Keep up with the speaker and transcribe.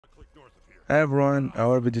Hi everyone,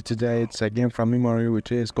 our video today it's a game from memory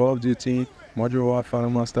which is Call of Duty Modern Warfare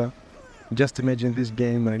Remastered. Just imagine this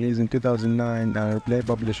game released in 2009 and replay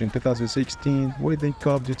published in 2016 within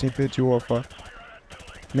Call of Duty Infinite Warfare.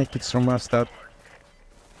 Make it remastered.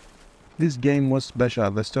 This game was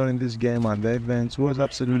special. The story in this game and the events was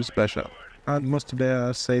absolutely special. And most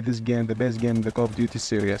players say this game the best game in the Call of Duty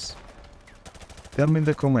series. Tell me in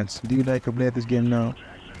the comments, do you like to play this game now?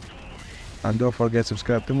 And don't forget to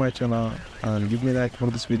subscribe to my channel and give me a like for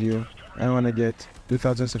this video. I wanna get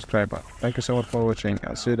 2,000 subscribers. Thank you so much for watching.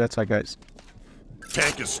 I'll see you later, guys.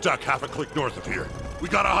 Tank is stuck half a click north of here. We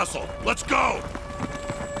gotta hustle. Let's go!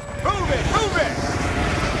 Move it! Move it!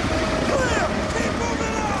 Clear! Keep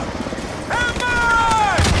moving up!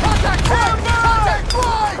 Hammer! Contact! Hammer! Contact!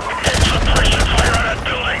 Fly! Suppression fire on that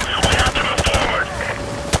building. We have to move forward.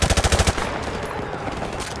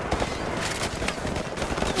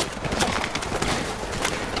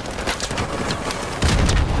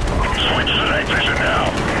 Switch to night vision now.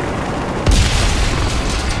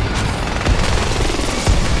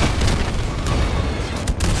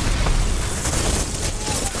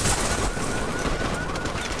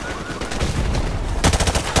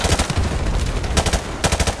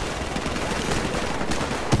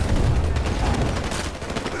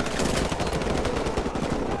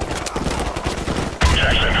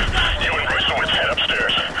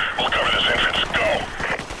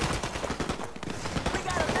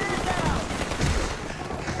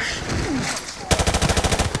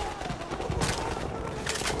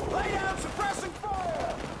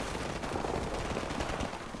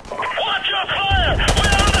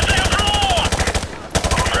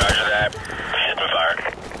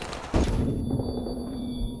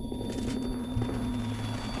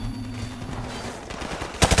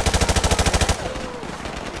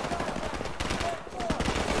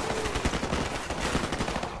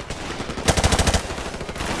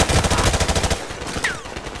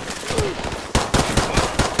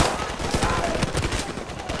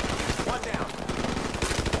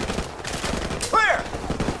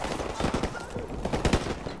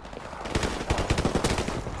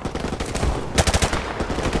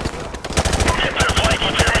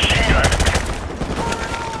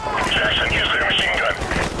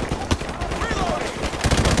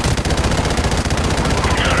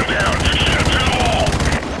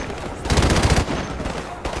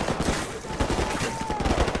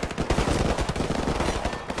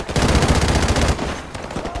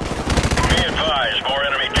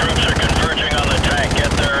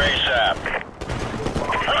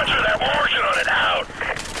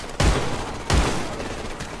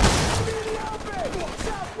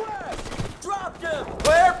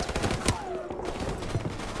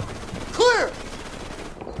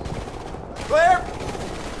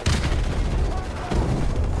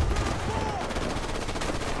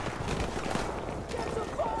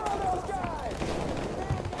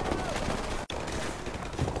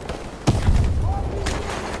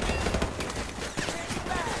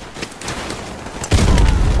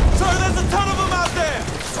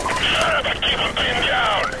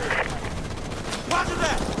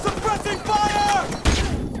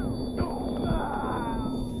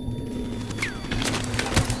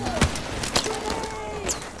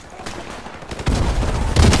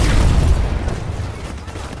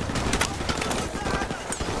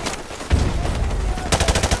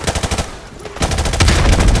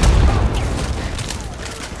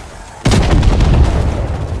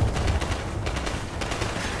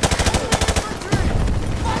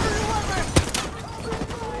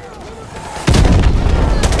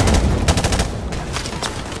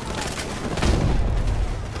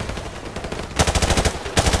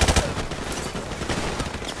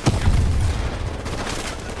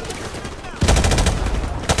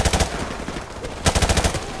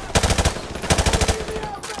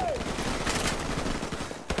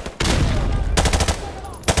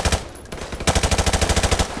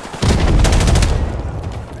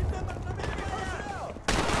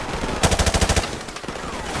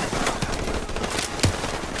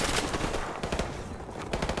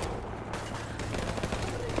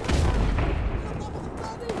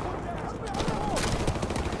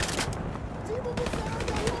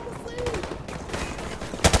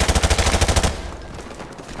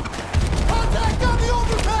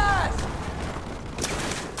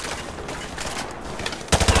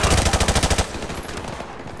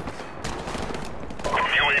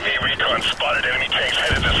 Spotted enemy tanks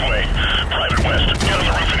headed this way. Private West, get on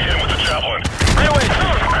the roof and hit him with the javelin. Right away,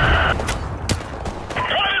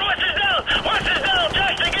 Private West is down! West is down!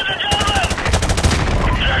 Jackson, get the javelin!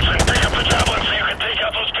 Jackson, pick up the javelin so you can take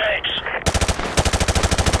out those tanks.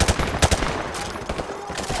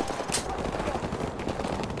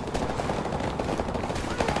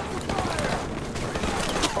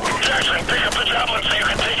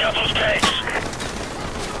 those tanks.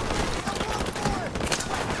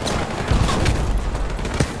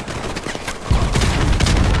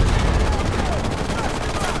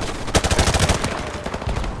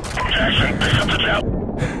 Jackson, pick up the job.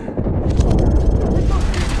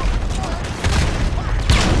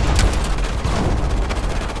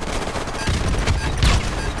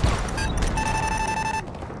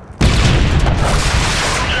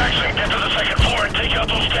 Jackson, get to the second floor and take out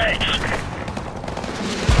those tanks.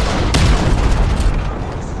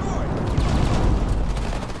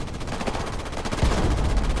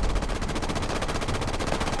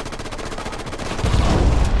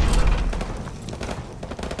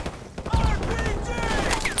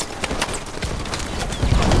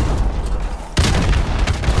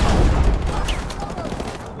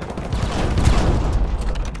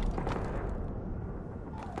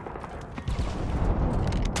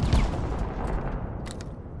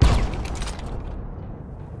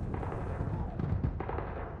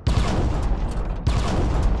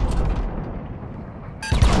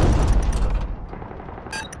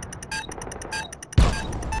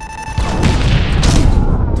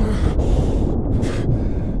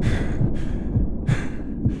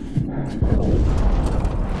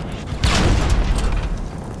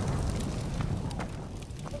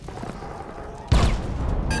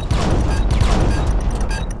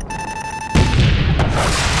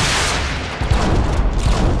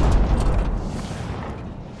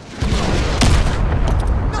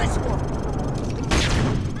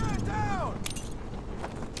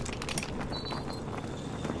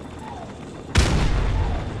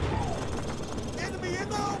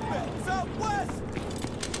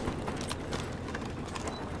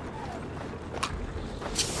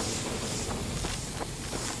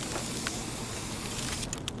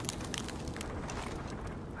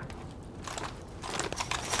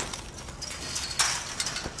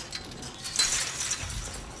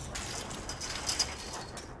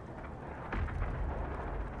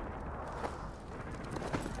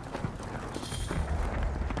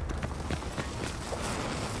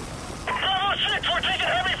 We're taking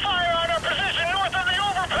heavy fire on our position north of the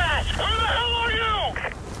overpass! Where the hell are you?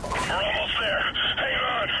 We're almost there. Hang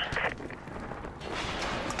on.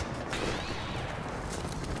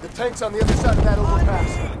 The tank's on the other side of that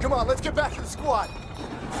overpass. Come on, let's get back to the squad.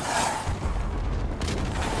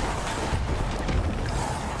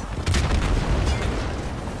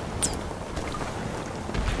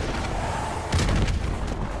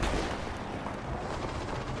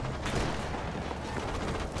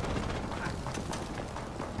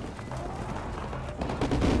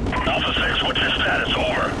 Alpha 6, what's your status?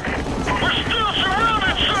 Over. We're still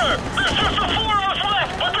surrounded, sir! There's just the 4 of us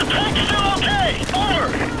left, but the tank's still okay! Over!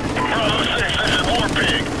 Bravo 6, this is War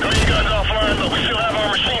Pig. Got you guys offline, but we still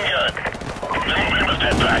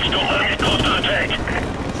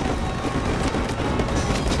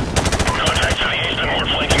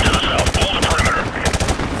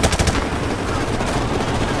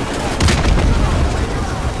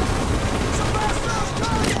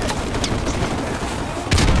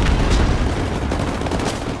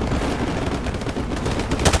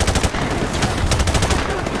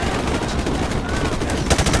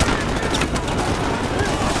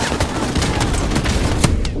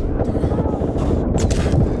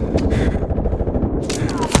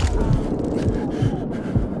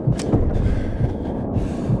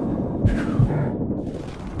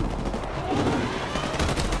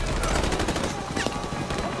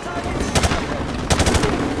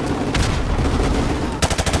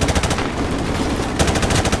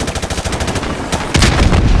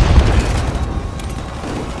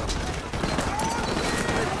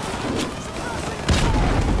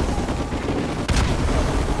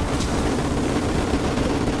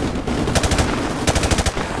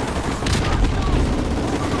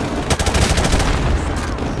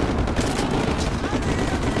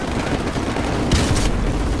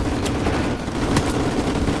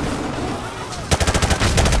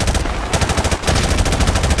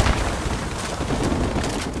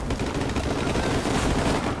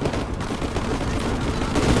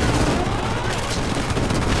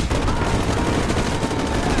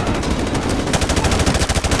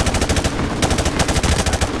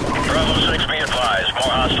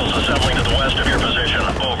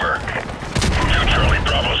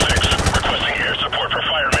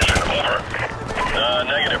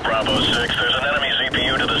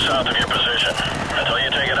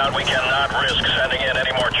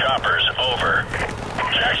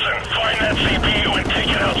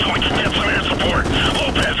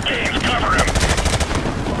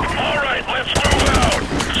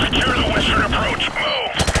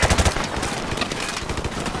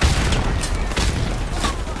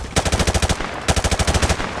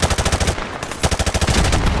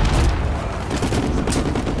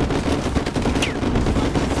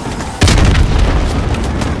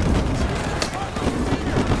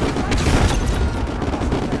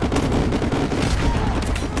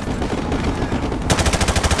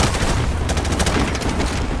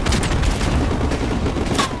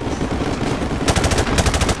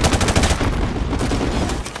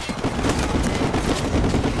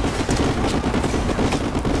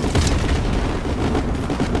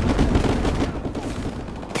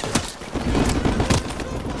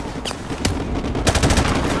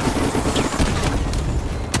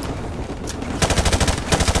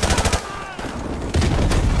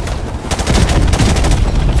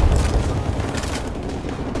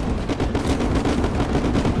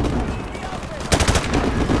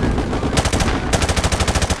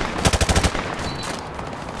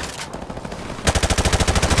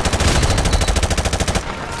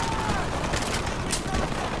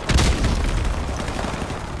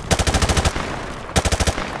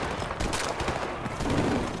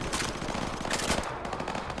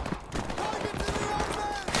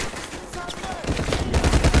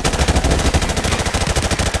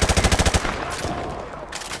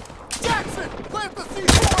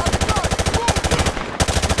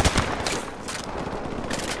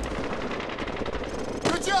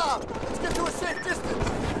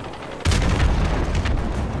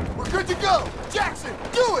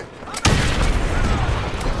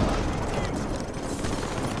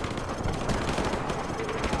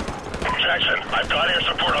I've got air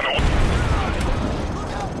support on the way.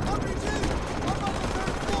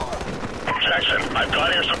 Jackson, I've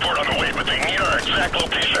got air support on the way, but they need our exact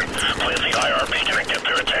location. Plant the IR beacon and get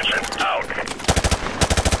their attention. Out.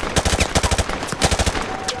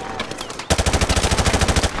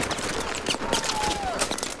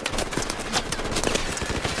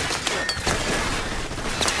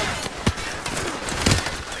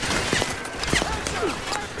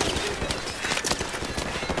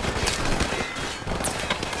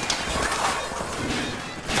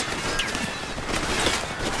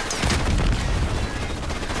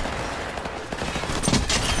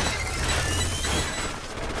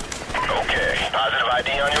 Positive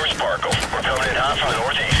ID on your Sparkle. We're coming in hot from the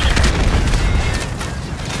northeast.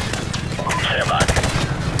 Stand by.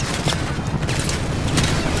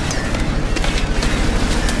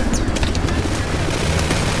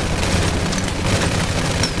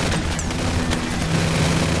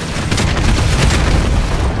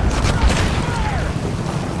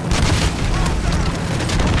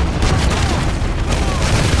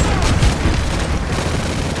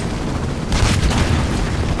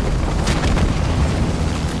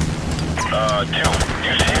 Two.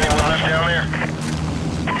 You see anyone left down there?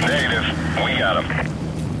 Negative. We got him.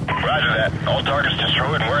 Roger that. All targets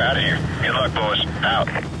destroyed and we're out of here. Good luck, boys. Out.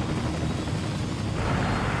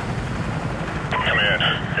 Command.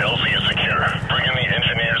 LZ is secure. Bring in the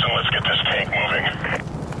engineers and let's get this tank moving.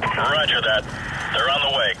 Roger that. They're on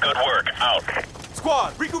the way. Good work. Out.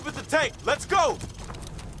 Squad, regroup at the tank. Let's go!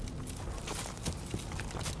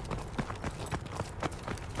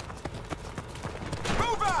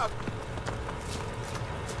 Move out!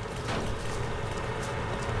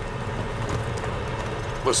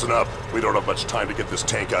 Listen up. We don't have much time to get this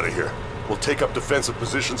tank out of here. We'll take up defensive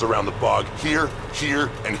positions around the bog here,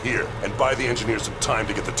 here, and here, and buy the engineers some time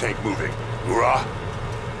to get the tank moving. Hoorah!